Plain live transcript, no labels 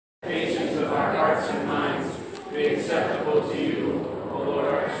Patience of our hearts and minds be acceptable to you, O Lord,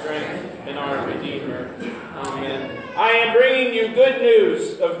 our strength and our Redeemer. Amen. I am bringing you good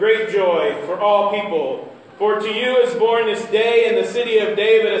news of great joy for all people. For to you is born this day in the city of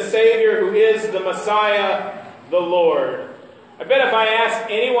David a Savior who is the Messiah, the Lord. I bet if I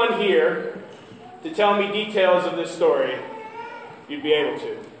asked anyone here to tell me details of this story, you'd be able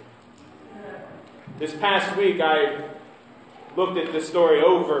to. This past week I looked at this story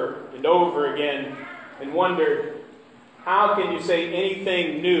over and over again and wondered, how can you say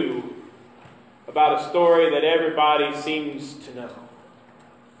anything new about a story that everybody seems to know?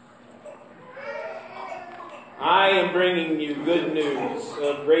 I am bringing you good news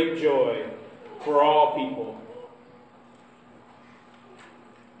of great joy for all people.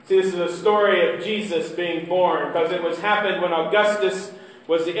 See, this is a story of Jesus being born because it happened when Augustus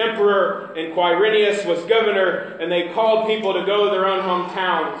was the emperor and Quirinius was governor, and they called people to go to their own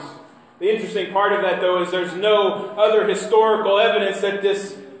hometowns. The interesting part of that, though, is there's no other historical evidence that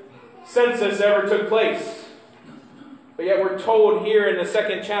this census ever took place. But yet we're told here in the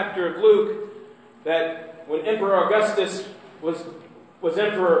 2nd chapter of Luke that when Emperor Augustus was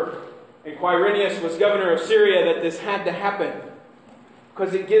emperor and Quirinius was governor of Syria, that this had to happen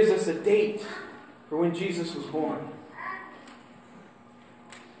because it gives us a date for when Jesus was born.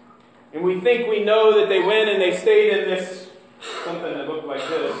 And we think we know that they went and they stayed in this, something that looked like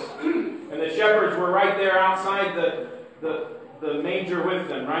this. And the shepherds were right there outside the manger with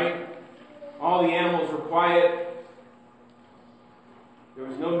them, right? All the animals were quiet. There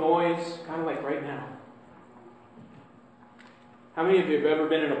was no noise, kind of like right now. How many of you have ever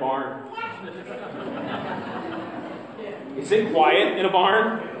been in a barn? Is it quiet in a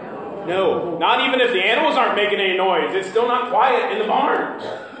barn? No. Not even if the animals aren't making any noise. It's still not quiet in the barn.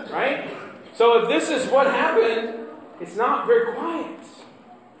 Right? So if this is what happened, it's not very quiet.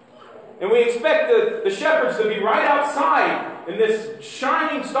 And we expect the shepherds to be right outside, and this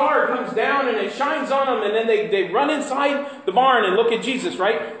shining star comes down and it shines on them, and then they run inside the barn and look at Jesus,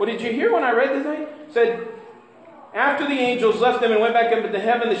 right? Well, did you hear when I read this thing? It said, after the angels left them and went back up into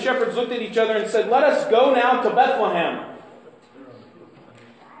heaven, the shepherds looked at each other and said, "Let us go now to Bethlehem."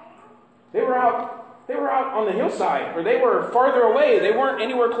 They were out on the hillside, or they were farther away. They weren't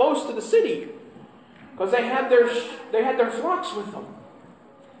anywhere close to the city because they had their flocks with them.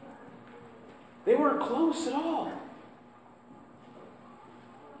 They weren't close at all.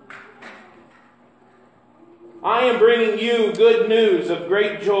 I am bringing you good news of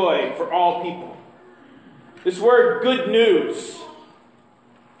great joy for all people. This word, good news.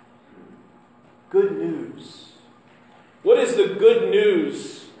 Good news. What is the good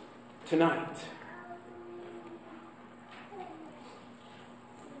news tonight?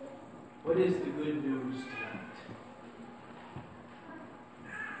 What is the good news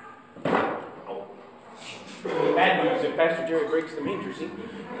tonight? Oh. Bad news if Pastor Jerry breaks the manger, see?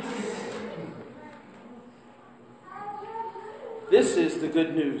 This is the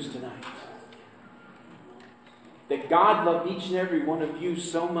good news tonight. That God loved each and every one of you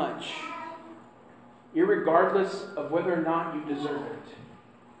so much, irregardless of whether or not you deserve it.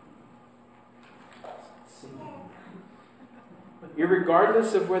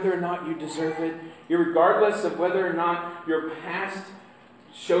 Irregardless of whether or not you deserve it, irregardless of whether or not your past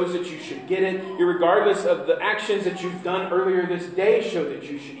shows that you should get it, irregardless of the actions that you've done earlier this day show that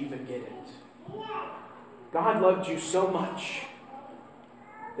you should even get it. God loved you so much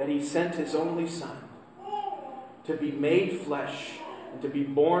that He sent His only Son to be made flesh and to be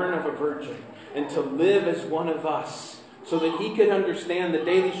born of a virgin and to live as one of us so that He could understand the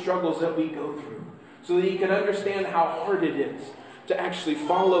daily struggles that we go through, so that He could understand how hard it is to actually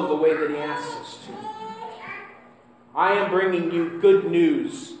follow the way that He asks us to. I am bringing you good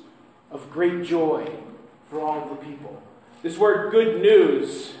news of great joy for all the people. This word good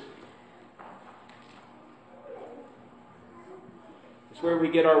news is where we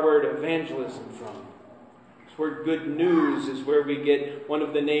get our word evangelism from. This word good news is where we get one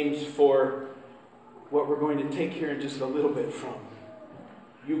of the names for what we're going to take here in just a little bit from.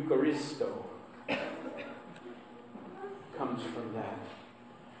 Eucharisto comes from that.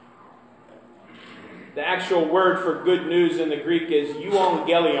 The actual word for good news in the Greek is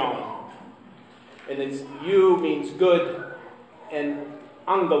euangelion. And it's eu means good and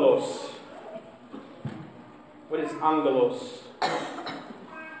angelos. What is angelos?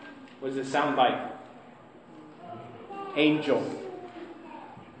 What does it sound like? Angel.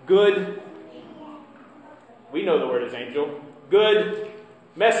 Good. We know the word is angel. Good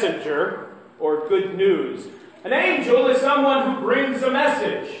messenger or good news. An angel is someone who brings a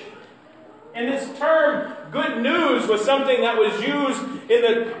message. And this term, good news was something that was used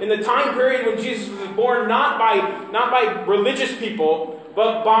in the time period when Jesus was born, not by religious people,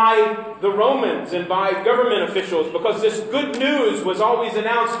 but by the Romans and by government officials, because this good news was always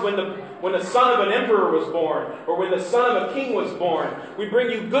announced when the son of an emperor was born, or when the son of a king was born. We bring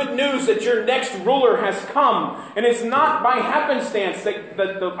you good news that your next ruler has come. And it's not by happenstance that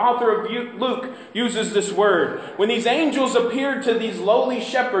the author of Luke uses this word. When these angels appeared to these lowly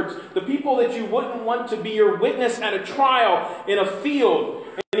shepherds, the people that you wouldn't want to be your witness at a trial in a field,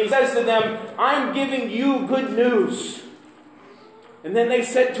 and he says to them, I'm giving you good news. And then they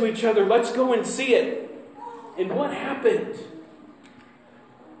said to each other, let's go and see it. And what happened?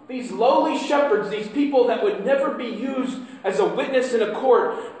 These lowly shepherds, these people that would never be used as a witness in a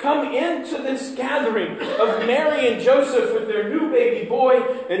court, come into this gathering of Mary and Joseph with their new baby boy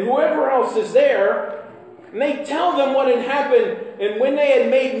and whoever else is there. And they tell them what had happened. And when they had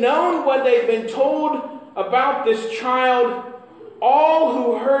made known what they'd been told about this child, all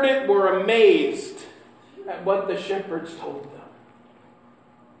who heard it were amazed at what the shepherds told them.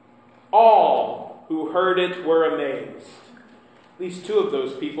 All who heard it were amazed. At least two of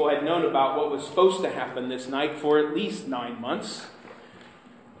those people had known about what was supposed to happen this night for at least 9 months.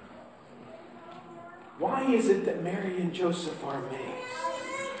 Why is it that Mary and Joseph are amazed?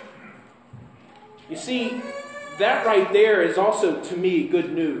 You see, that right there is also, to me,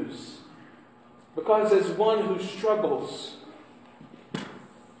 good news. Because as one who struggles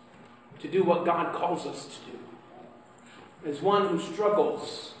to do what God calls us to do, as one who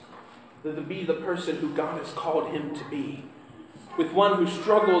struggles to be the person who God has called him to be, with one who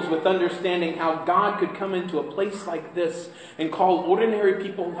struggles with understanding how God could come into a place like this and call ordinary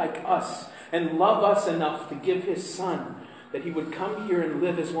people like us and love us enough to give his son, that he would come here and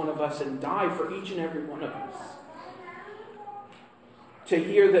live as one of us and die for each and every one of us. To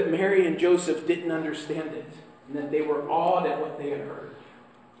hear that Mary and Joseph didn't understand it and that they were awed at what they had heard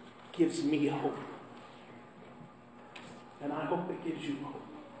gives me hope. And I hope it gives you hope.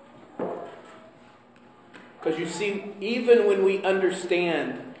 Because you see, even when we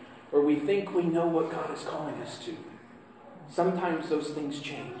understand or we think we know what God is calling us to, sometimes those things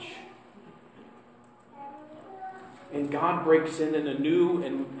change. And God breaks in a new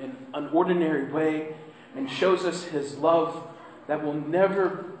and unordinary way and shows us his love that will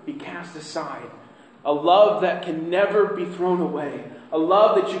never be cast aside. A love that can never be thrown away. A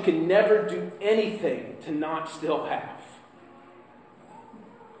love that you can never do anything to not still have.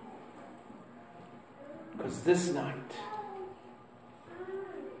 Because this night,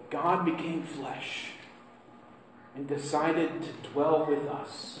 God became flesh and decided to dwell with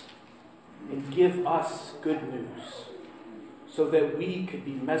us and give us good news so that we could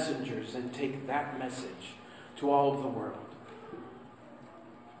be messengers and take that message to all of the world.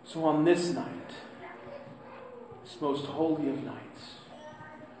 So on this night, this most holy of nights,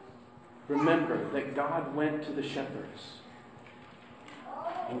 remember that God went to the shepherds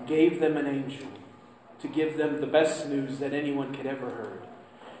and gave them an angel to give them the best news that anyone could ever heard.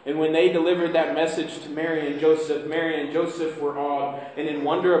 And when they delivered that message to Mary and Joseph were awed and in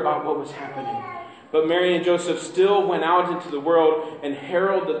wonder about what was happening. But Mary and Joseph still went out into the world and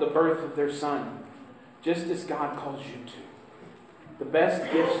heralded the birth of their son, just as God calls you to. The best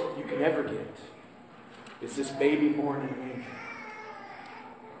gift you can ever get is this baby born in a manger.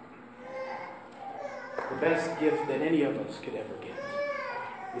 The best gift that any of us could ever get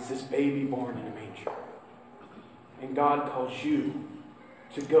is this baby born in a manger. And God calls you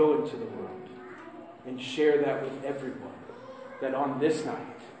to go into the world and share that with everyone, that on this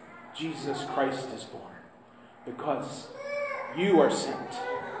night, Jesus Christ is born, because you are sent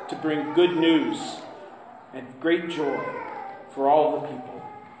to bring good news and great joy for all the people.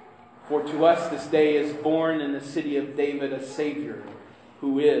 For to us this day is born in the city of David a Savior,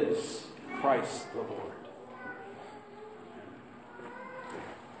 who is Christ the Lord.